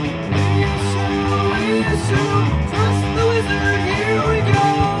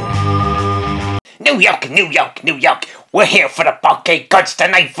York, New York, New York. We're here for the Parquet Cuts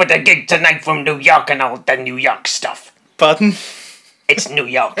tonight for the gig tonight from New York and all the New York stuff. Pardon? It's New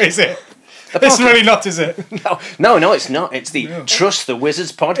York. Is it? It's really not, is it? No, it's not. It's the Trust the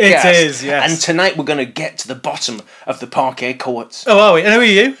Wizards podcast. It is, yes. And tonight we're going to get to the bottom of the Parquet Courts. Oh, are we? And who are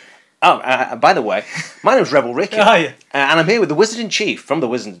you? Oh, by the way, my name's Rebel Ricky. How are you? And I'm here with the Wizard-in-Chief from the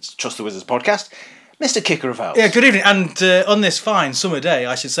Trust the Wizards podcast, Mr. Kicker of Elves. Yeah, good evening. And on this fine summer day,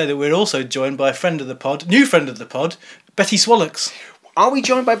 I should say that we're also joined by a friend of the pod, new friend of the pod, Betty Swallocks. Are we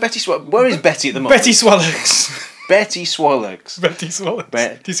joined by Betty Swallocks? Where is Betty at the moment? Betty Swallocks. Betty Swallocks. Betty Swallocks.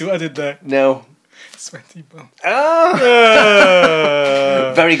 Do you see what I did there? No. Sweaty bum.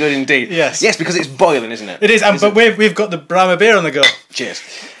 Very good indeed. Yes. Yes, because it's boiling, isn't it? It is, but we've got the Brahma beer on the go. Cheers.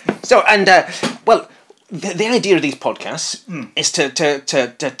 So, and, well, the idea of these podcasts is to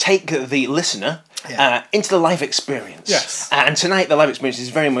take the listener into the live experience. Yes. And tonight the live experience is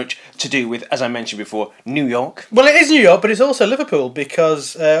very much to do with, as I mentioned before, New York. Well, it is New York, but it's also Liverpool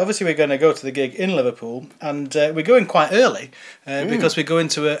because obviously we're going to go to the gig in Liverpool and we're going quite early because we're going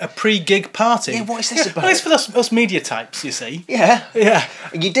to a pre-gig party. Yeah, what is this about? Well, it's for us media types, you see. Yeah. Yeah.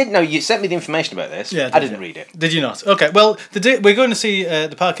 You did know, you sent me the information about this. Yeah, I didn't read it. Did you not? Okay, well, we're going to see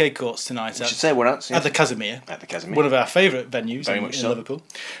the Parquet Courts tonight. You should say we're at. At the Kazimier. At the Kazimier. One of our favourite venues in so. Liverpool.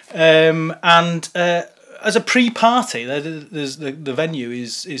 As a pre-party, the venue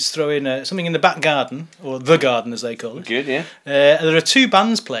is throwing something in the back garden, or the garden as they call it. Good, yeah. There are two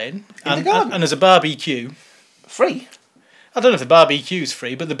bands playing. In the garden? And there's a barbecue. Free? I don't know if the barbecue's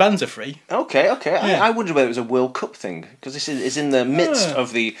free, but the bands are free. Okay. Yeah. I wondered whether it was a World Cup thing, because this is in the midst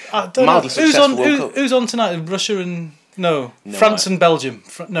of the mildly mildly successful World Cup. Who's on tonight? Russia and... No, France and Belgium.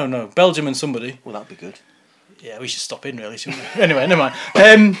 No, Belgium and somebody. Well, that'd be good. Yeah, we should stop in, really, shouldn't we? Anyway, never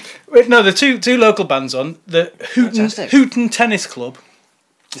mind. No, the two local bands on. The Hooten Tennis Club.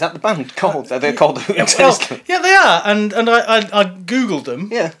 Is that the band called? Are they called the Hooten Tennis Club? Yeah, they are. And I googled them.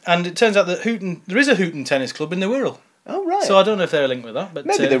 Yeah. And it turns out that there is a Hooten Tennis Club in the Wirral. Oh, right. So I don't know if they're linked with that. But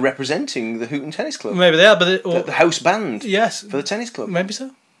maybe they're representing the Hooten Tennis Club. Maybe they are. But the house band. Yes. For the tennis club. Maybe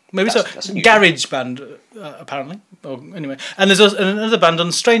so. That's a new Garage band, apparently. Oh, anyway, and there's also another band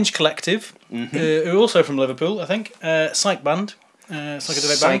on Strange Collective, who are also from Liverpool, I think. Psych band,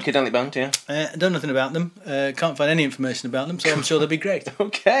 psychedelic band, yeah. I don't know nothing about them. Can't find any information about them, so I'm sure they'll be great.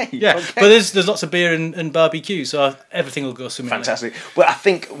 Okay. Yeah, okay. But there's lots of beer and barbecue, so everything will go swimmingly. Fantastic. Well, I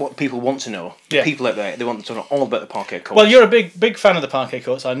think what people want to know, people out there, they want to know all about the Parquet Courts. Well, you're a big fan of the Parquet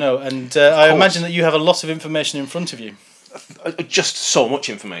Courts, I know, and I imagine that you have a lot of information in front of you. Just so much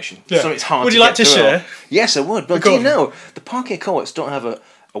information. Yeah. So it's hard Would to you like to share? All. Yes, I would. But do you know, the Parquet Courts don't have a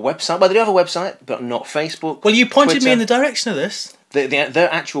website. Well, they do have a website, but not Facebook. Well, you pointed Twitter. me in the direction of this. Their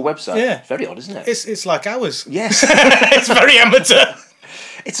actual website. Yeah. It's very odd, isn't it? It's like ours. Yes. It's very amateur.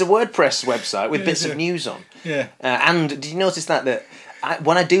 It's a WordPress website with bits of news on. Yeah. And did you notice that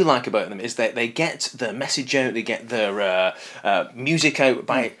what I do like about them is that they get the message out, they get their music out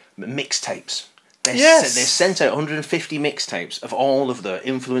by mixtapes. They sent out 150 mixtapes of all of the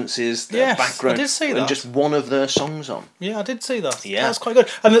influences, the background, I did see that. and just one of their songs on. Yeah, I did see that. Yeah, that's quite good.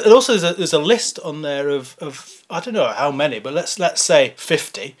 And also there's a list on there of I don't know how many, but let's say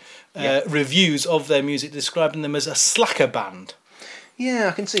 50 reviews of their music describing them as a slacker band. Yeah,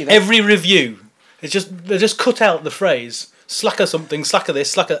 I can see that. Every review, they just cut out the phrase slacker something, slacker this,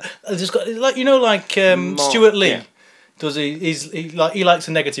 slacker. They just got like Stuart Lee. Yeah. Does he likes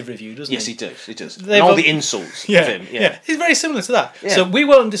a negative review, doesn't he? Yes, he does. And all the insults of him. Yeah. He's very similar to that. Yeah. So we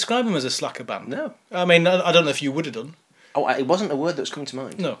won't describe him as a slacker band. No. I mean, I don't know if you would have done. Oh, it wasn't a word that was coming to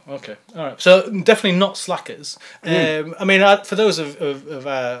mind. No, okay. All right. So definitely not slackers. I mean, for those of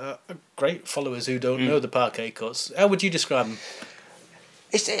our great followers who don't know the Parquet Courts, how would you describe them?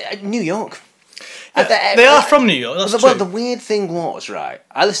 It's New York. Yeah, they are from New York, that's true. Well, the weird thing was, right,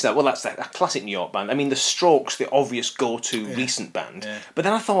 I listened to that, well, that's a classic New York band. I mean, the Strokes, the obvious go-to recent band. Yeah. But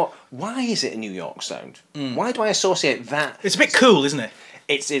then I thought, why is it a New York sound? Why do I associate that? It's a bit cool, isn't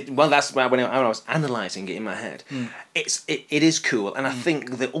it? Well, that's when I was analysing it in my head. It is cool, and I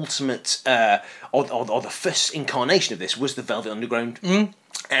think the ultimate, or the first incarnation of this was the Velvet Underground.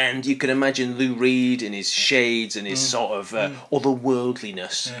 And you can imagine Lou Reed in his shades and his sort of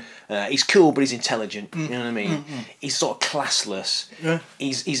otherworldliness. He's cool, but he's intelligent. You know what I mean? He's sort of classless. Yeah.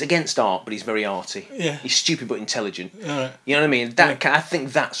 He's against art, but he's very arty. Yeah. He's stupid but intelligent. Right. You know what I mean? I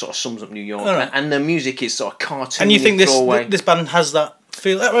think that sort of sums up New York. Right. And the music is sort of cartoony. And you think this band has that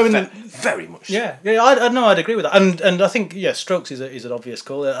feel? I mean, very much. Yeah. I know. I'd agree with that. And I think Strokes is an obvious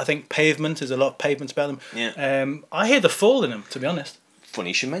call. I think Pavement, there's a lot of Pavement about them. Yeah. I hear the Fall in them, to be honest.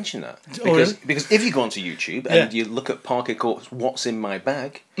 Funny you should mention that. Oh, really? Because if you go onto YouTube and you look at Parquet Court's What's in My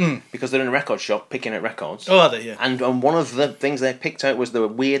Bag, because they're in a record shop picking out records. Oh, are they? Yeah. And one of the things they picked out was the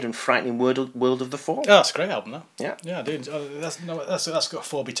weird and frightening world of the Fall. Oh, that's a great album, that. Yeah. Yeah, I do. That's got a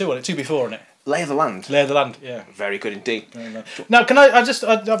 4B2 on it, 2B4 on it. Lay of the Land. Lay of the Land, yeah. Very good indeed. Now, can I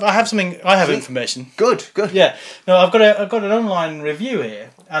have something, I have information. Good. Yeah. No, I've got an online review here,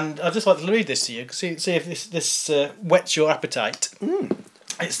 and I'd just like to read this to you, see if this whets your appetite.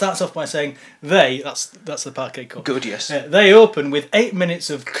 It starts off by saying, that's the Parquet Court. Good, yes. They open with 8 minutes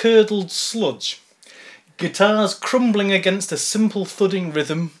of curdled sludge, guitars crumbling against a simple thudding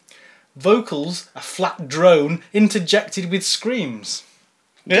rhythm, vocals a flat drone interjected with screams.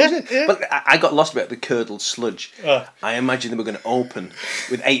 Yeah. But I got lost about the curdled sludge. I imagine they were going to open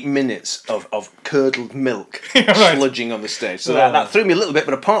with 8 minutes of curdled milk sludging on the stage. So that threw me a little bit,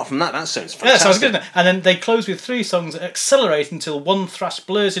 but apart from that sounds fantastic. Yeah, sounds good. Doesn't it? And then they close with 3 songs that accelerate until one thrash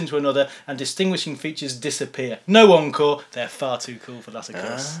blurs into another and distinguishing features disappear. No encore. They're far too cool for that, of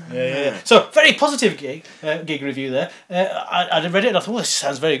course. Yeah. So, very positive gig review there. I read it and I thought, this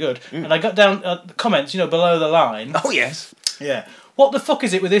sounds very good. And I got down the comments, below the line. Oh, yes. Yeah. What the fuck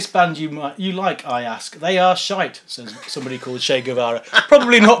is it with this band you like, I ask? They are shite, says somebody called Che Guevara.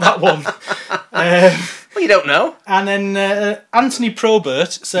 Probably not that one. Well, you don't know. And then Anthony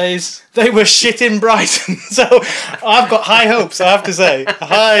Probert says they were shit in Brighton. So I've got high hopes, I have to say.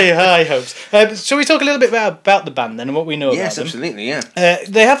 High hopes. Shall we talk a little bit about the band then and what we know about them? Yes, absolutely, yeah.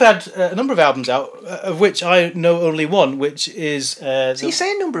 They have had a number of albums out, of which I know only one, which is... So you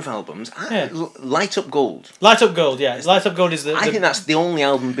say a number of albums. Light Up Gold. Light Up Gold, yeah. Light Up Gold is the... I think that's the only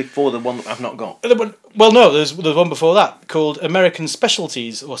album before the one that I've not got. Well, no, there's one before that called American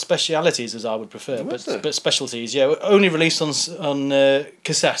Specialties, or Specialities as I would prefer, but Specialties, yeah, only released on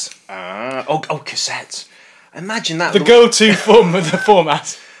cassette. Cassettes. Imagine that. The go-to form of the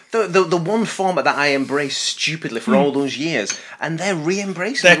format. The one format that I embraced stupidly for all those years, and they're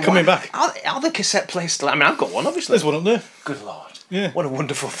re-embracing it. They're coming back. Are the cassette players still... I mean, I've got one, obviously. There's one up there. Good Lord. Yeah. What a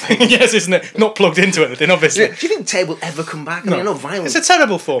wonderful thing. Yes, isn't it? Not plugged into anything, obviously. Do you think tape will ever come back? I mean, no violence. It's a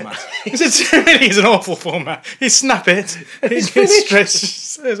terrible format. It really is an awful format. You snap it.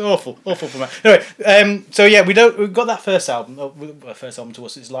 It's awful format. Anyway, so yeah, we've got that first album. First album to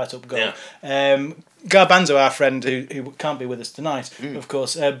us is Light Up Gold. Yeah. Garbanzo, our friend who can't be with us tonight, of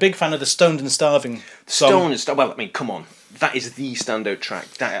course, big fan of the Stoned and Starving song. Well, I mean, come on. That is the standout track.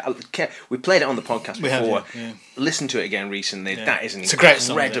 We played it on the podcast before. Listened to it again recently. Yeah. That is an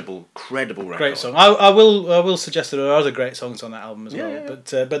incredible record. Great song. I will suggest that there are other great songs on that album as well.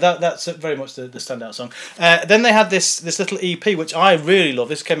 Yeah. But that's very much the standout song. Then they had this little EP which I really love.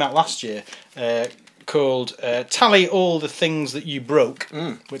 This came out last year. Called Tally All the Things That You Broke,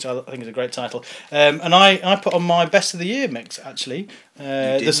 which I think is a great title. And I put on my Best of the Year mix, actually.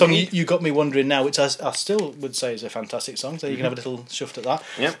 The song You Got Me Wondering Now, which I still would say is a fantastic song, so you can have a little shuft at that.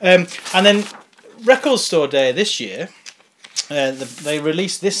 Yep. And then Record Store Day this year, they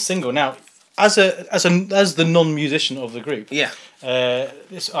released this single. Now, as the non-musician of the group,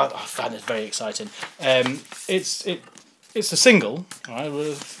 this I find it very exciting. It's a single, all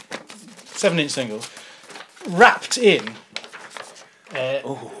right, 7-inch single, wrapped in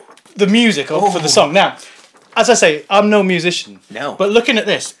the music for the song. Now, as I say, I'm no musician. No. But looking at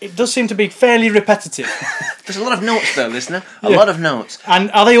this, it does seem to be fairly repetitive. There's a lot of notes though, listener. A lot of notes.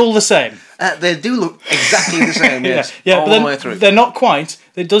 And are they all the same? They do look exactly the same, yes. All the way through. They're not quite.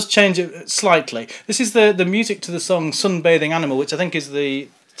 It does change it slightly. This is the music to the song Sunbathing Animal, which I think is the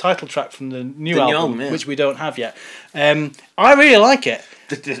title track from the new album, which we don't have yet. I really like it.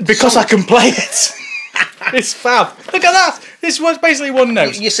 Because I can play it. It's fab. Look at that. This was basically one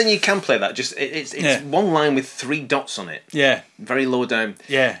note. You're saying you can play that? Just it's one line with 3 dots on it. Yeah. Very low down.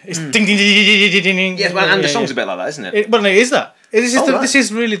 Yeah. It's ding ding ding ding ding ding ding. Yeah, and the song's a bit like that, isn't it? Well, it is that. This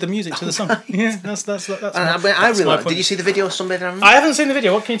is really the music to the song. Yeah, that's I really like. Did you see the video of Sunbathing Animal? I haven't seen the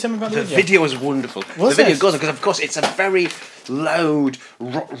video. What can you tell me about the video? The video was wonderful. The video goes because of course it's a very loud,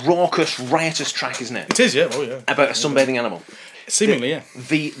 raucous, riotous track, isn't it? It is, yeah. Oh yeah. About a sunbathing animal. Seemingly, yeah.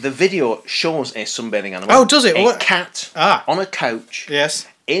 The video shows a sunbathing animal. Oh, does it? A cat on a couch. Yes.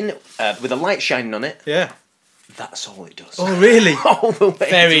 With a light shining on it. Yeah. That's all it does. Oh, really? All the way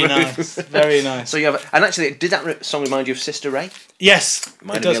Very through. nice. Very nice. So you have, and actually, did that song remind you of Sister Ray? Yes.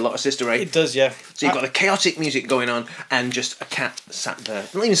 Reminded me a lot of Sister Ray. It does, yeah. So you've got the chaotic music going on, and just a cat sat there.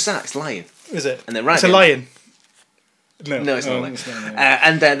 Not even sat, it's lying. Is it? And then right it's a lion. No, it's not a lion.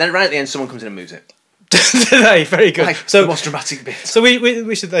 And then right at the end, someone comes in and moves it. Today, very good. So the most dramatic bit. So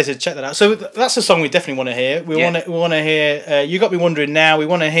we should check that out. So that's a song we definitely want to hear. We want to hear. You Got Me Wondering Now. We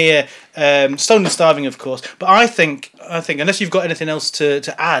want to hear Stoned and Starving, of course. But I think unless you've got anything else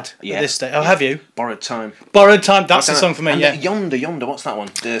to add at this stage, have you? Borrowed Time. Borrowed Time. That's the song for me. And Yonder. What's that one?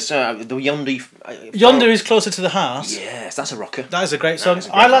 The Yonder. Yonder is Closer to the Heart. Yes, that's a rocker. That is a great song.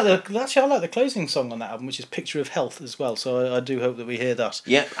 I like the closing song on that album, which is Picture of Health as well. So I do hope that we hear that.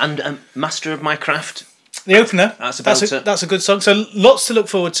 Yeah, and Master of My Craft. The opener. That's a good song. So lots to look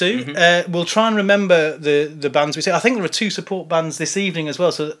forward to. Mm-hmm. We'll try and remember the bands we say. I think there are 2 support bands this evening as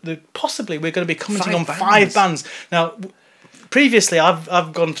well. So possibly we're going to be commenting on 5 bands. Now, previously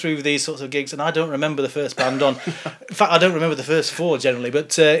I've gone through these sorts of gigs and I don't remember the first band on. In fact, I don't remember the first 4 generally.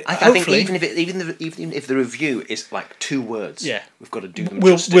 But I think even if the review is like 2 words, we've got to do them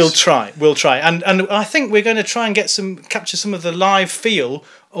justice. We'll try, and I think we're going to try and capture some of the live feel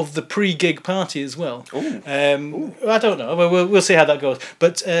of the pre-gig party as well. I don't know. We'll see how that goes.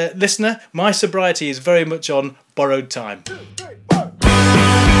 But listener, my sobriety is very much on Borrowed Time. 2, 3, 4.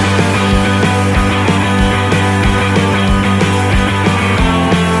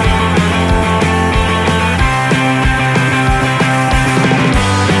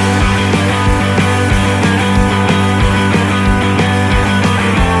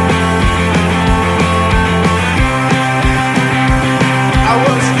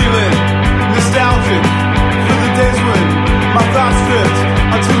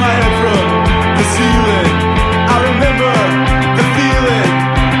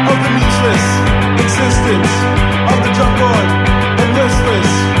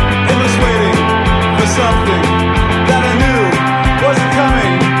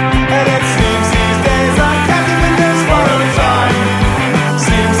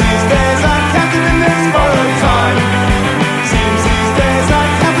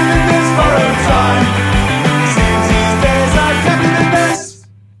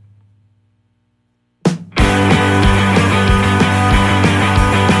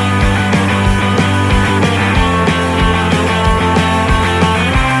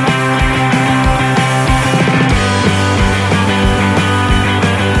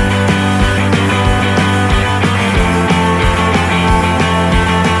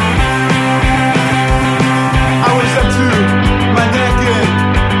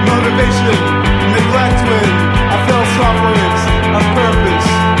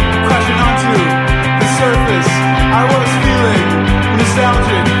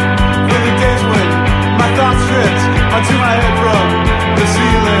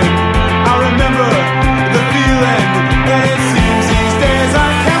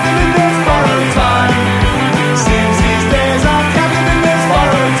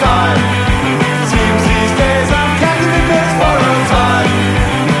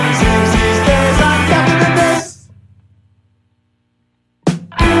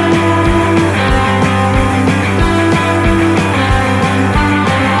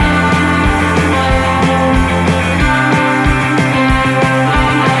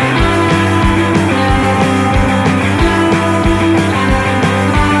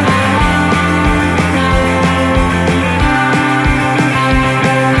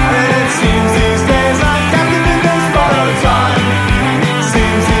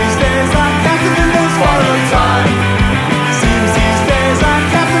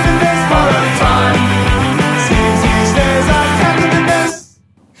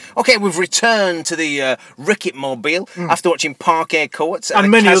 Okay, we've returned to the Ricket Mobile after watching Parquet Courts and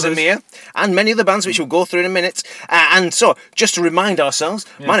many Kazimier others. And many other bands which we'll go through in a minute. And so, just to remind ourselves,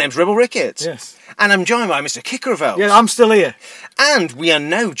 my name's Rebel Ricket. Yes. And I'm joined by Mr. Kicker of Elves. Yeah, I'm still here. And we are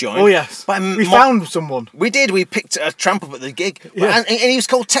now joined. Oh yes, by we found someone. We did. We picked a tramp up at the gig, and he was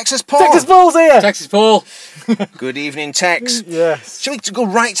called Texas Paul. Texas Paul's here. Texas Paul. Good evening, Tex. Yes. Shall we go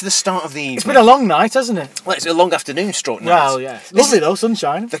right to the start of the evening? It's been a long night, hasn't it? Well, it's a long afternoon, stroke night. Well, yes. Lovely though,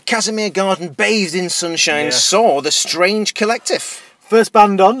 sunshine. The Kazimier Garden, bathed in sunshine, saw the Strange Collective. First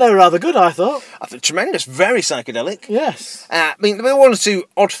band on, they were rather good, I thought. I thought tremendous, very psychedelic. Yes. I mean, there were one or two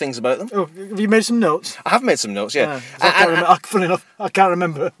odd things about them. Oh, have you made some notes? I have made some notes, yeah. Funny enough, I can't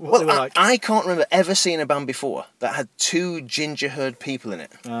remember what they were like. I can't remember ever seeing a band before that had two ginger-haired people in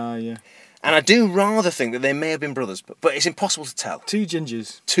it. Yeah. And I do rather think that they may have been brothers, but it's impossible to tell. Two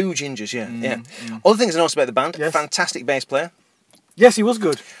gingers. Two gingers, yeah. Other things I noticed about the band, fantastic bass player. Yes, he was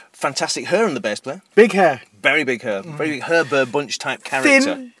good. Fantastic hair on the bass player. Big hair. Very big hair. Very big Herbert Bunch type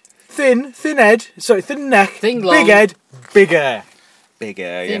character. Thin head. Sorry, thin neck. Thin long. Big head. Big hair. Big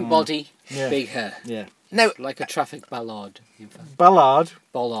hair, Thin body. Big hair. Yeah. Now, like a traffic ballad. In fact. Ballard.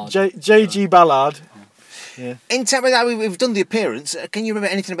 Ballad. J.G. Ballard. Yeah. In terms of that, we've done the appearance. Can you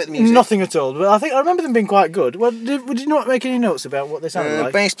remember anything about the music? Nothing at all. But I think I remember them being quite good. Well, would you not make any notes about what they sounded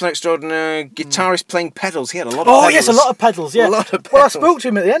like? Bass player extraordinaire, guitarist playing pedals. He had a lot of Oh pedals. yes, a lot of pedals. Yeah. A lot of pedals. Well, I spoke to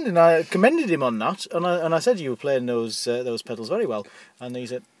him at the end and I commended him on that, and I said you were playing those pedals very well, and he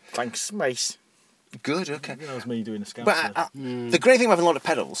said thanks, mate. Good, okay. That was me doing the scout. But the great thing about having a lot of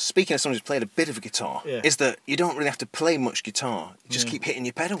pedals, speaking of someone who's played a bit of a guitar, is that you don't really have to play much guitar. You just keep hitting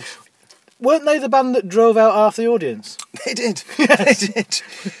your pedals. Weren't they the band that drove out half the audience? They did. They did.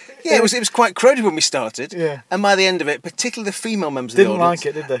 Yeah, it was quite crowded when we started. Yeah. And by the end of it, particularly the female members of the audience...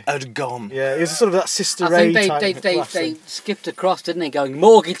 Didn't like it, did they? ...had gone. Yeah, it was sort of that Sister I Ray think type they skipped across, didn't they? Going,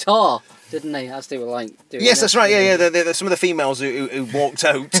 more guitar, didn't they? As they were like doing Yes, that's right. Yeah. Some of the females who walked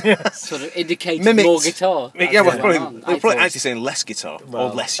out sort of indicated mimicked more guitar. Yeah, well, they were probably actually saying less guitar or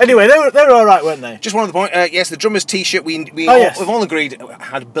less. Anyway, they were all right, weren't they? Just one other point. Yes, the drummer's T-shirt we've all agreed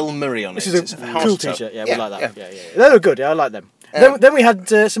had Bill Murray on it. This is a cool T-shirt. Yeah, we like that. Yeah. They were good. Yeah, I like them. Then we had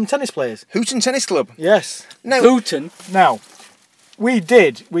some tennis players. Hooton Tennis Club. Yes. Hooton. Now, we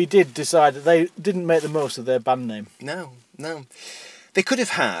did decide that they didn't make the most of their band name. No. They could have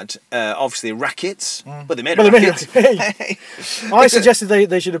had, obviously, rackets, but they made a racket. I suggested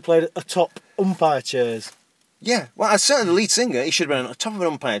they should have played atop umpire chairs. Yeah, well, certainly the lead singer, he should have been on top of an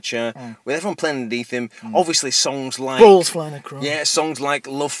umpire chair with everyone playing underneath him. Obviously, songs like... Balls flying across. Yeah, songs like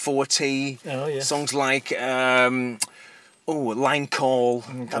Love 40. Oh, yeah. Songs like... Line Call.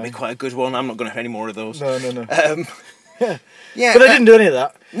 Okay. That'd be quite a good one. I'm not going to have any more of those. No. Yeah, but they didn't do any of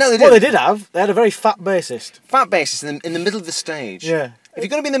that. No, they didn't. What they did have, they had a very fat bassist. Fat bassist in the middle of the stage. Yeah. If you're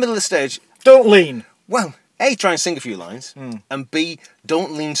going to be in the middle of the stage... Don't lean. Well, A, try and sing a few lines, and B,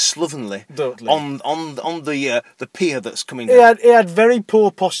 don't lean slovenly on the pier that's coming down. He had very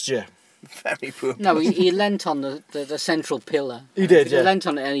poor posture. Very poor. No, he leant on the central pillar. He did, If he leant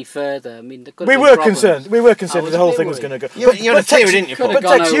on it any further, I mean, there could we have were been problems. concerned. We were concerned that the whole thing was going to go. You had a theory, didn't you, Paul? But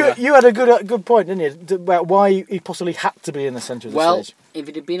Tex, you had a good point, didn't you, about why he possibly had to be in the centre of the stage. Well, if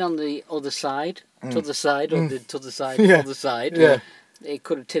it had been on the other side, to the side, or the other side, other side, it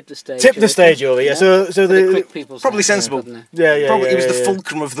could have tipped the stage. Tipped the stage over, yeah. So the probably sensible. Yeah. Probably it was the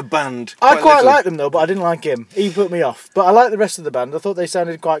fulcrum of the band. I quite liked them though, but I didn't like him. He put me off. But I liked the rest of the band. I thought they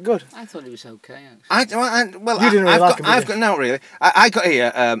sounded quite good. I thought he was okay. You didn't really like him, I've got not really. I got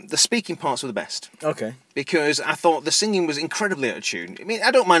here. The speaking parts were the best. Okay. Because I thought the singing was incredibly out of tune. I mean,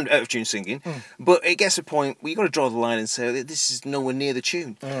 I don't mind out of tune singing, but it gets to a point where you got to draw the line and say that this is nowhere near the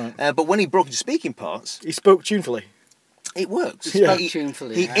tune. Right. But when he broke into speaking parts, he spoke tunefully. It works. He spoke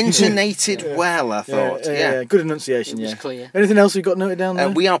tunefully. He intonated well, I thought. Yeah. Good enunciation, It was clear. Anything else you got noted down there?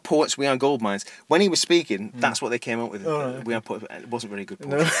 We are poets, we are gold mines. When he was speaking, that's what they came up with. We are poets. It wasn't very good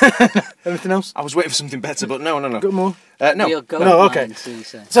poetry. No. Anything else? I was waiting for something better, but no. Got more? No, okay.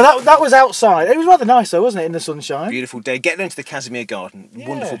 So that was outside. It was rather nice though, wasn't it, in the sunshine? Beautiful day. Get down to the Kazimier Garden.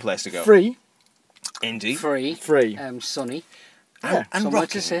 Wonderful place to go. Free. Indeed. Free. And Sunny.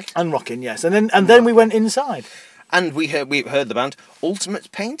 rocking. And rocking, yes. And then we went inside. And we heard the band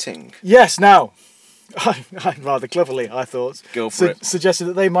Ultimate Painting. Yes, now, I rather cleverly, I thought, Go for it. Suggested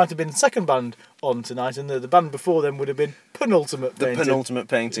that they might have been the second band on tonight, and the band before them would have been Penultimate Painting. The Penultimate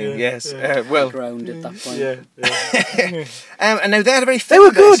Painting, yes. Well, groaned at that point. Yeah. And now they had a very They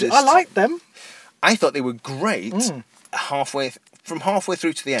were good. bassist. I liked them. I thought they were great from halfway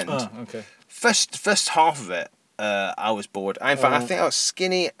through to the end. Oh, okay. First half of it, I was bored. In fact, I think I was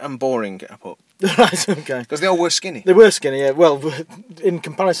skinny and boring, I put. Right, okay. Because they all were skinny. They were skinny, yeah. Well, in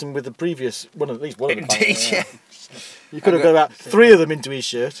comparison with the previous one, at least one of them. Indeed, yeah. You could have got about 3 of them into his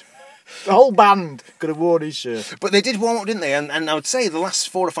shirt. The whole band could have worn his shirt. But they did warm up, didn't they? And I would say the last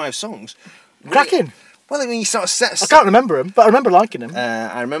 4 or 5 songs... Cracking. Well, I mean, you sort of set... I can't remember them, but I remember liking them.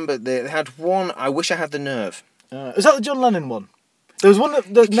 I remember they had one, I Wish I Had the Nerve. Is that the John Lennon one? There was one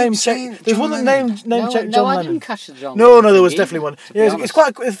that name checked. There's one that name checked John Lennon. No, I didn't catch the John No, Lennon. there was definitely one. Yeah, it's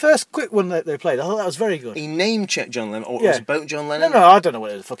quite the first quick one that they played. I thought that was very good. He name checked John Lennon, or it was about John Lennon. No, I don't know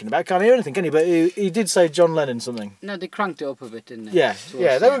what it was fucking about. Can't hear anything, can you? But he did say John Lennon something. No, they cranked it up a bit, didn't they?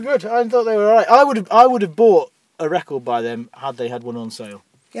 Yeah, they were good. I thought they were alright. I would have bought a record by them had they had one on sale.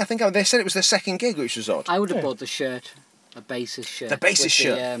 Yeah, I think they said it was their second gig, which was odd. I would have bought the shirt, a bassist shirt. The bassist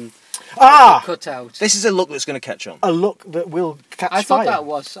shirt. Cut out. This is a look that's going to catch on. A look that will catch fire.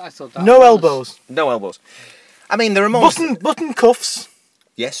 I thought that no elbows. No elbows. I mean, there are more... Button cuffs.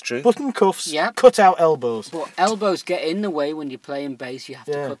 Yes, true. Button cuffs. Yeah. Cut out elbows. But elbows get in the way when you're playing bass. You have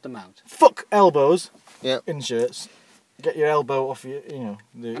to cut them out. Fuck elbows. Yeah. In shirts. get your elbow off your,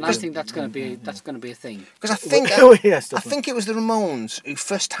 And I think that's going to be a thing. Because I think yes, I think it was the Ramones who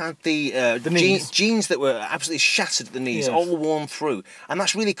first had the jeans that were absolutely shattered at the knees, all worn through, and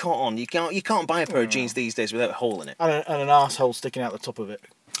that's really caught on. You can't buy a pair of jeans these days without a hole in it, and an arsehole sticking out the top of it.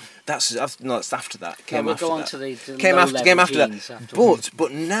 That's after that. Came we'll after go on that. to the came after that. Afterwards.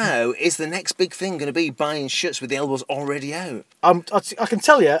 But now is the next big thing going to be buying shirts with the elbows already out? I can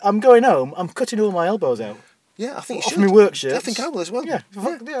tell you, I'm going home. I'm cutting all my elbows out. Yeah, I think off you should. my work shirts. I think I will as well. Yeah,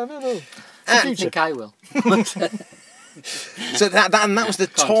 no. I think I will. So that was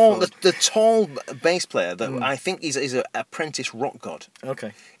the tall bass player that I think is an apprentice rock god.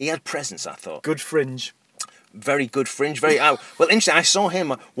 Okay. He had presence, I thought. Good fringe. Very good fringe. Well, interesting. I saw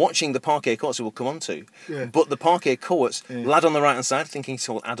him watching the Parquet courts, who we'll come on to. Yeah. But the Parquet courts, lad on the right hand side, thinking he's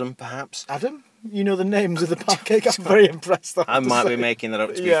called Adam, perhaps. Adam? You know the names of the Parquet? I'm very impressed. I might be making that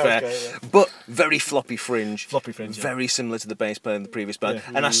up, to be fair. Okay, yeah. But very floppy fringe. Floppy fringe. Very similar to the bass player in the previous band.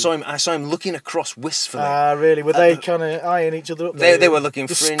 Yeah. And I saw him looking across wistfully. Really? Were they kind of eyeing each other up? They were looking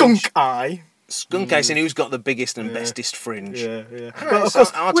the fringe. Skunk eye. Skunk eye, saying who's got the biggest and bestest fringe. Yeah. But of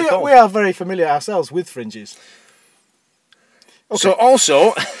course, we are very familiar ourselves with fringes. Okay. So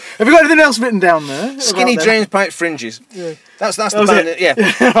also, have you got anything else written down there? Skinny drains pipe fringes. Yeah. That's the band. It. Yeah.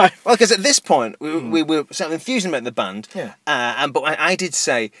 Right. Well, because at this point we were sort of enthusing about the band. Yeah. But I did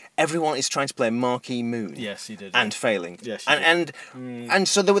say everyone is trying to play Marquee Moon. Yes, he did. And failing. Yes. And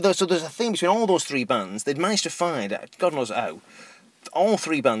so there's a theme between all those three bands. They'd managed to find, God knows how, all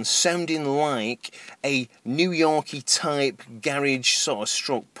three bands sounding like a New Yorkie type garage sort of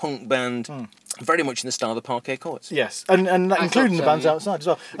stroke punk band. Very much in the style of the Parquet courts. Yes, and including the bands outside as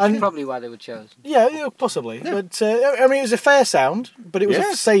well. And probably why they were chosen. Yeah, possibly. Yeah. But I mean, it was a fair sound, but it was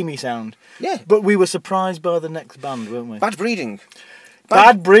a samey sound. Yeah. But we were surprised by the next band, weren't we? Bad Breeding.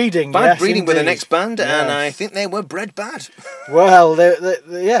 Bad Breeding. Bad Breeding were the next band, yes. and I think they were bred bad. Well,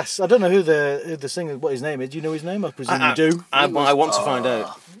 yes. I don't know who the singer, what his name is. Do you know his name? I presume you do. I want to find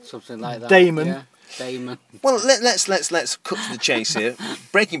out. Something like that. Damon. Yeah. Damon. Well, let's cut to the chase here.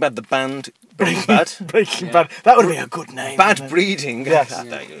 Breaking Bad, the band. Breaking Bad. Breaking Bad. That would be a good name. Bad Breeding. Yes.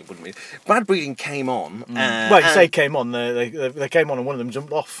 It wouldn't be. Bad Breeding came on. Well, you say came on. They came on and one of them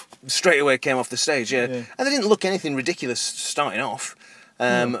jumped off. Straight away came off the stage, yeah. And they didn't look anything ridiculous starting off.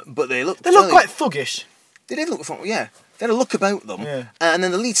 But they looked quite thuggish. They did look fun, yeah. They had a look about them, and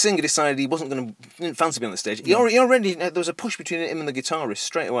then the lead singer decided he didn't fancy being on the stage. He already there was a push between him and the guitarist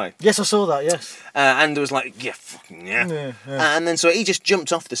straight away. Yes, I saw that. Yes, and there was like and then so he just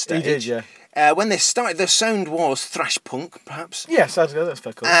jumped off the stage. He did, yeah. When they started, the sound was thrash punk, perhaps. Yes, that's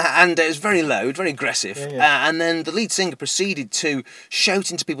fair. Cool. And it was very loud, very aggressive. And then the lead singer proceeded to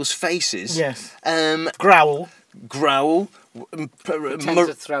shout into people's faces. Yes. Growl. Tend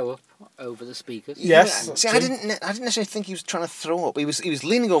to throw up over the speakers. Yes. See, I didn't necessarily think he was trying to throw up. He was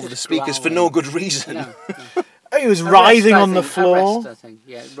leaning over the speakers for no good reason. No. He was writhing on the floor. I think.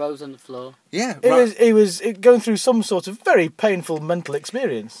 Yeah, rose on the floor. Yeah. He was going through some sort of very painful mental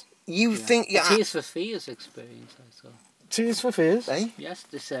experience. You think? Yeah. Tears for Fears experience. I saw. Tears for Fears. Eh? Yes.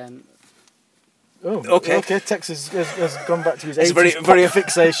 This. Oh, okay. Texas has gone back to his 80s very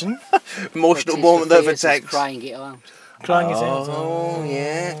fixation. Emotional moment there for Tex. Crying it out. Oh,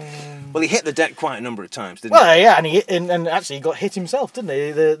 yeah. Well, he hit the deck quite a number of times, didn't he? Well, yeah, and actually he got hit himself, didn't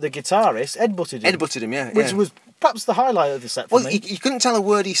he? The guitarist headbutted him. Yeah. Which was perhaps the highlight of the set for me. Well, you couldn't tell a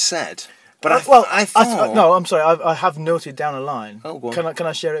word he said. But I thought... No, I'm sorry, I have noted down a line. Oh, go on. Can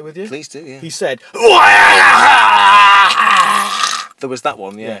I share it with you? Please do, yeah. He said... There was that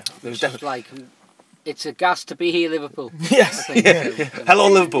one, yeah. There was definitely like... It's a gas to be here, Liverpool. Yes. Hello,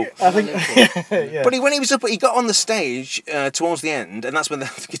 Liverpool. I think. Yeah. But when he was up, he got on the stage towards the end, and that's when the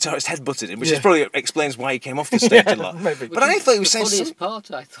guitarist headbutted him, which probably explains why he came off the stage a lot. Maybe. But I thought he was saying funniest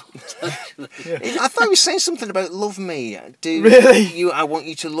part. I thought. Actually. I thought he was saying something about love me. Really? I want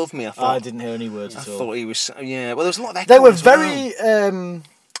you to love me. I thought. I didn't hear any words at all. I thought he was. Yeah. Well, there was a lot of echo. They were very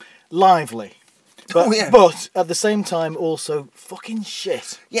lively. But at the same time, also fucking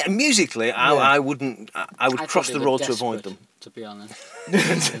shit. Yeah, musically, I would cross the road to avoid them. To be honest.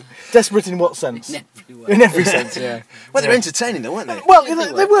 Desperate in what sense? In every sense, yeah. Well, they're entertaining, though, weren't they? Well,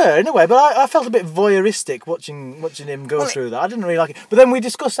 they were in a way, but I felt a bit voyeuristic watching him go through that. I didn't really like it. But then we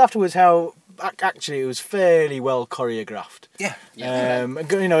discussed afterwards how actually it was fairly well choreographed. Yeah. And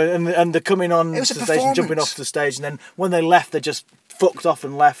they're coming on to the stage and jumping off the stage, and then when they left, they just fucked off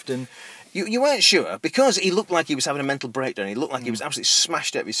and left, and You weren't sure because he looked like he was having a mental breakdown. He looked like he was absolutely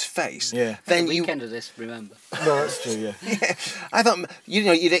smashed out of his face. Yeah. Then The weekend of this, remember? No, that's true. Yeah. Yeah, I thought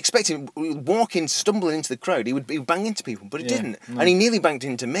you'd expect him walking, stumbling into the crowd. He would bang into people, but he didn't, and he nearly banged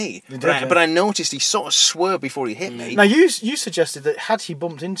into me. But I noticed he sort of swerved before he hit me. Now you suggested that had he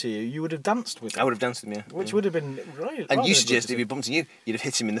bumped into you, you would have danced with him. I would have danced with him, yeah. Which would have been right. And you suggested if he bumped into you, you'd have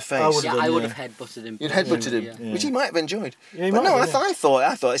hit him in the face. I would have headbutted him. You'd headbutted him, which he might have enjoyed. Yeah, but no, I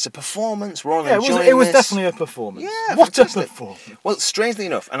thought it's a performance. We're all enjoying this. It was definitely a performance. Yeah, what fantastic. a performance. Well, strangely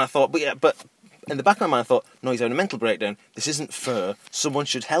enough, and I thought, but in the back of my mind, I thought, no, he's having a mental breakdown. This isn't fair. Someone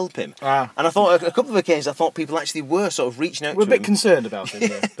should help him. And I thought, a couple of occasions, I thought people actually were sort of reaching out to him. We're a bit concerned about him.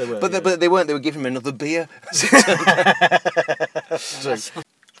 Yeah, they were, but they weren't. They were giving him another beer.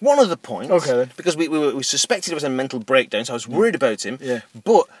 One other point, okay, then. because we suspected it was a mental breakdown, so I was worried about him. Yeah.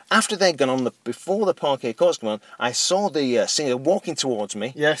 But after they'd gone on, before the Parquet courts came on, I saw the singer walking towards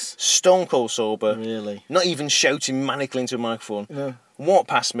me. Yes. Stone cold sober. Really. Not even shouting manically into a microphone. No. Walked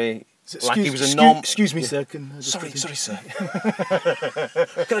past me like he was a norm. Excuse me, sir. Sorry, sir.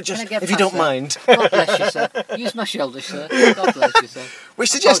 Can I just, if you past, don't sir? mind. God bless you, sir. Use my shoulder, sir. God bless you, sir. Which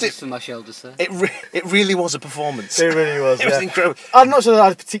suggested for my shoulder, sir. It really was a performance. It really was. It was incredible. I'm not sure that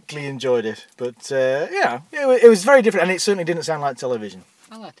I particularly enjoyed it, but it was very different, and it certainly didn't sound like television.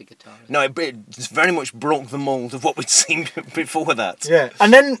 I like the guitar. No, it very much broke the mould of what we'd seen before that. Yeah,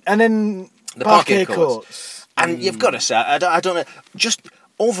 and then The Parquet Parquet courts. And you've got to say, I don't know, just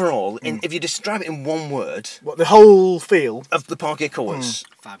overall, if you describe it in one word, What, the whole feel? of the Parquet courts,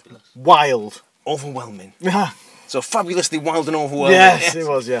 Fabulous. Wild. overwhelming. Yeah. So fabulously wild and overwhelming. Yes, it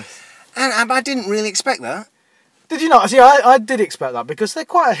was, yeah. And I didn't really expect that. Did you not? See, I did expect that because they're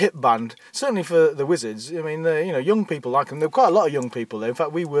quite a hip band, certainly for the Wizards. I mean, young people like them. There were quite a lot of young people there. In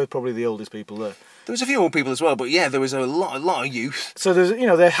fact, we were probably the oldest people there. There was a few old people as well, but yeah, there was a lot of youth. So there's,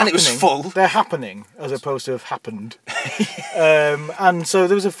 they're happening. And it was full. They're happening as opposed to have happened. And so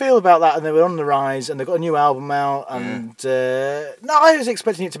there was a feel about that, and they were on the rise, and they got a new album out. And no, I was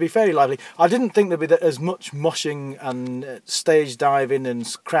expecting it to be fairly lively. I didn't think there'd be as much moshing and stage diving and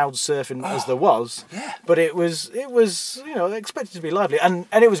crowd surfing as there was. Yeah. But it was expected to be lively, and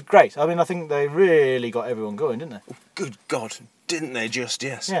it was great. I mean, I think they really got everyone going, didn't they? Good God, didn't they just,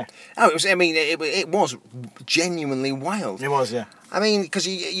 yes. Yeah. Oh, it was, I mean, it was genuinely wild. It was, yeah. I mean, because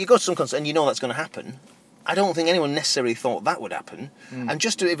you go to some concert and you know that's going to happen. I don't think anyone necessarily thought that would happen. And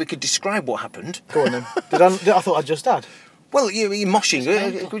just if we could describe what happened. Go on then. I thought I just had. Well, you're moshing.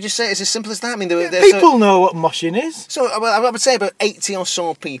 Could we just say it's as simple as that? I mean, People know what moshing is. So I would say about 80 or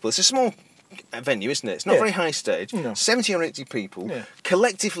so people. It's a small venue, isn't it? It's not a very high stage. No. 70 or 80 people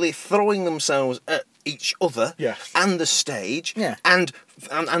collectively throwing themselves at each other and the stage and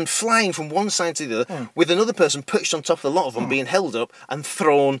flying from one side to the other with another person perched on top of the lot of them being held up and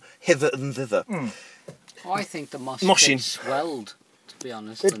thrown hither and thither. Oh, I think the moshing swelled, to be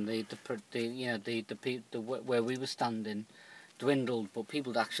honest, and the where we were standing dwindled, but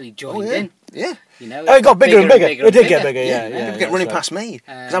people actually joined in. Yeah. It got bigger and bigger. It did get bigger, yeah. People get running past me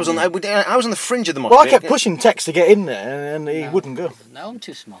because I was on the fringe of the mosh Well, I pit. kept pushing Tex to get in there, and he wouldn't go. No, I'm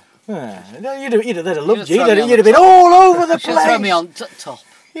too small. Yeah. They'd have loved you. You'd have You'd have been all over the place. Throw me on top.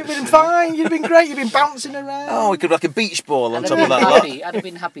 You'd been fine. You'd have been great. You'd been bouncing around. Oh, we could like a beach ball on I'd top have of been that lot. happy. I'd have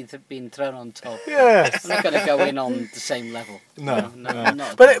been happy to being thrown on top. Yeah. I'm not going to go in on the same level. No.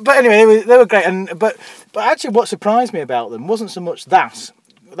 Not But anyway, they were great. But actually, what surprised me about them wasn't so much that.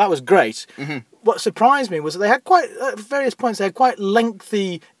 That was great. Mm-hmm. What surprised me was that they had at various points they had quite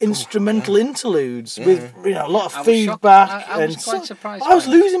lengthy instrumental interludes with a lot of feedback. I was quite surprised. I was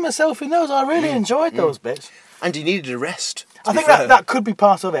losing myself in those. I really enjoyed those bits. And you needed a rest. I think that could be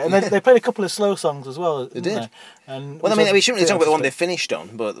part of it. And they played a couple of slow songs as well. They did. And well, I mean, we shouldn't really talk about the one they finished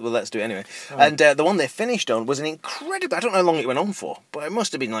on, but let's do it anyway. Oh. And the one they finished on was an incredible... I don't know how long it went on for, but it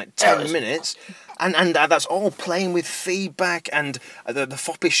must have been like 10 minutes. And that's all playing with feedback and the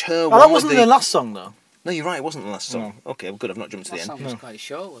foppish her... Oh, that wasn't the last song, though. No, you're right, it wasn't the last song. No. Okay, well, good, I've not jumped to the end. That song was quite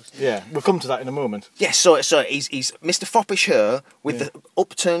short, wasn't it? Yeah, we'll come to that in a moment. Yes, so he's Mr. Foppish Her with the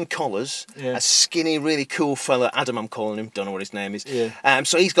upturned collars, a skinny, really cool fella, Adam I'm calling him, don't know what his name is. Yeah.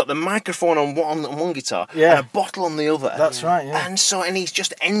 So he's got the microphone on one guitar and a bottle on the other. That's right, yeah. And he's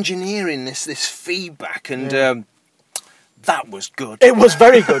just engineering this feedback and... that was good. It was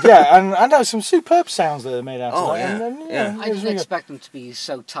very good, yeah, and there were some superb sounds that they made out of that. I didn't expect them to be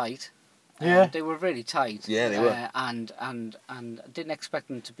so tight. Yeah, they were really tight. Yeah, they were. And didn't expect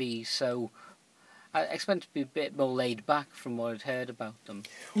them to be so I expect to be a bit more laid back from what I'd heard about them.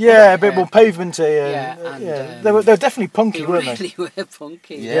 Yeah, a bit more pavementy. They were definitely punky, weren't they? They really were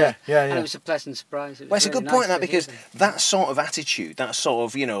punky. Yeah. And it was a pleasant surprise. Well, it's a good point, that, because that sort of attitude, that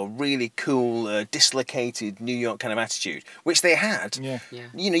sort of, really cool, dislocated New York kind of attitude, which they had,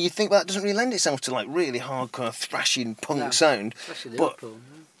 you think, well, that doesn't really lend itself to, like, really hardcore thrashing punk sound. Especially Liverpool.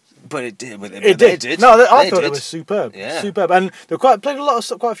 But it did. It did. No, I thought it was superb. Yeah. Superb. And they played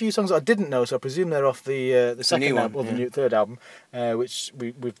quite a few songs that I didn't know, so I presume they're off the second album, or the third album, which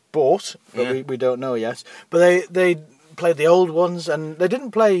we've bought, but we don't know yet. But they played the old ones, and they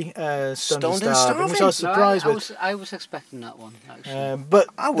didn't play Stoned and Starving, which I was surprised with. I was expecting that one, actually. But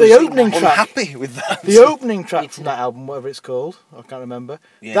the opening track, happy with that. The opening track from that album, whatever it's called, I can't remember.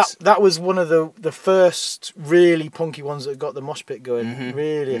 Yes. That was one of the first really punky ones that got the mosh pit going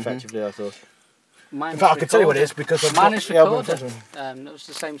really effectively, I thought. In fact, I can tell you what it is, because I've got the album in front of me. It was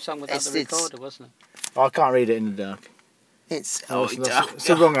the same song without the recorder, wasn't it? I can't read it in the dark. It's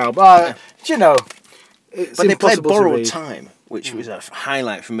the wrong album. Do you know? But they played Borrowed Time, which was a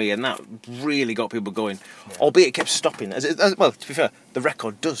highlight for me, and that really got people going. Yeah. Albeit it kept stopping. Well, to be fair, the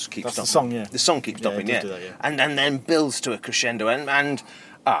record does keep stopping. The song, yeah. The song keeps stopping, it does do that, yeah. And then builds to a crescendo, and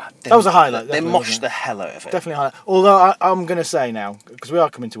that was a highlight. They moshed the hell out of it. Definitely a highlight. Although I'm going to say now, because we are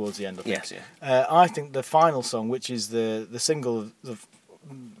coming towards the end of it. Yes, yeah. I think the final song, which is the single, the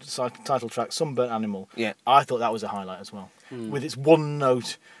title track, Sunburnt Animal, I thought that was a highlight as well. With its one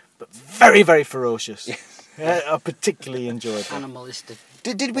note, but very, very ferocious. I particularly enjoyed that. Animalistic.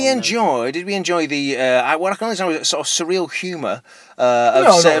 Did we enjoy the what I can understand was sort of surreal humour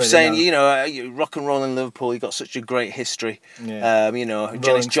of saying rock and roll in Liverpool, you got such a great history.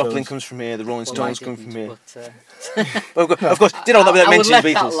 Janis Joplin comes from here, the Rolling Stones come from here. But, of course, did all that without mentioning the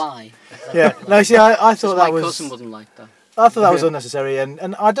Beatles. That lie. Yeah, no, see, I thought that was. My cousin wouldn't like that. I thought that was unnecessary,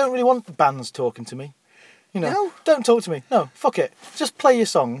 and I don't really want the bands talking to me. No. Don't talk to me. No, fuck it. Just play your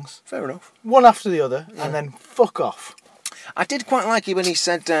songs. Fair enough. One after the other, and then fuck off. I did quite like it when he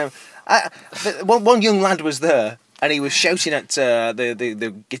said, one young lad was there, and he was shouting at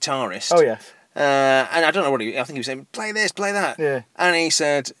the guitarist. Oh, yes. And I don't know I think he was saying, play this, play that. Yeah. And he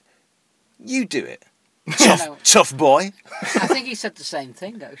said, you do it. Tough boy. I think he said the same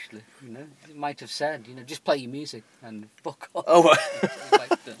thing, actually. He might have said, just play your music and fuck off. Oh,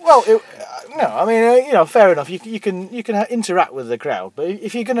 well, fair enough. You can interact with the crowd, but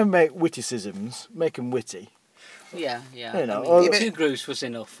if you're going to make witticisms, make them witty. Yeah. Two groups was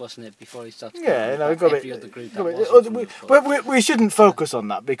enough, wasn't it, before he started? Every other group. But we shouldn't focus on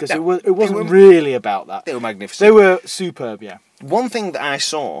that, because it wasn't really about that. They were magnificent. They were superb, yeah. One thing that I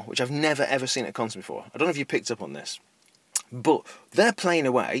saw, which I've never ever seen at a concert before, I don't know if you picked up on this, but they're playing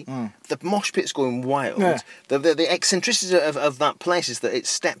away, the mosh pit's going wild, the eccentricity of that place is that it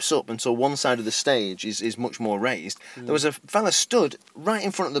steps up until one side of the stage is much more raised. There was a fella stood right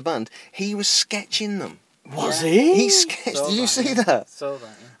in front of the band, he was sketching them. Was he? He sketched. Did you see that? Saw that.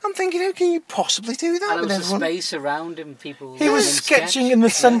 Yeah. I'm thinking, how can you possibly do that? And there was a space around him. People. He was sketching in the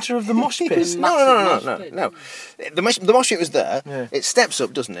centre of the mosh pit. No. The mosh pit was there. Yeah. It steps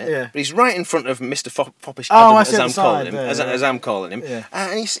up, doesn't it? Yeah. But he's right in front of Mr. Foppish, as I'm calling him,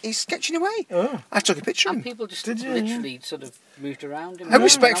 and he's sketching away. Oh. I took a picture of him. And people just literally sort of moved around him. How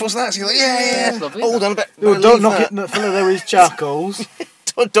respectful is that? So like, yeah. Hold on a bit. Don't knock it, fellow. There is charcoals.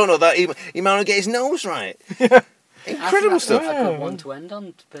 Don't know that. He might not get his nose right. Incredible stuff. A good one to end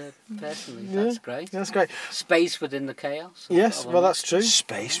on, personally. That's great. That's great. Space within the chaos. Yes, well, that's true.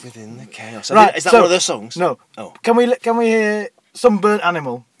 Space within the chaos. Right, is that one of their songs? No. Oh. Can we hear Sunburnt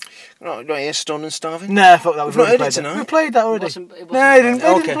Animal? No, don't hear Stoned and Starving? Nah, fuck that. We've not heard it tonight. We played that already. They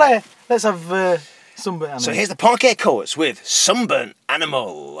didn't play it. Let's have Sunburnt Animal. So here's the Parquet Chorus with Sunburnt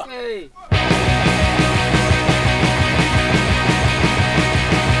Animal. Hey.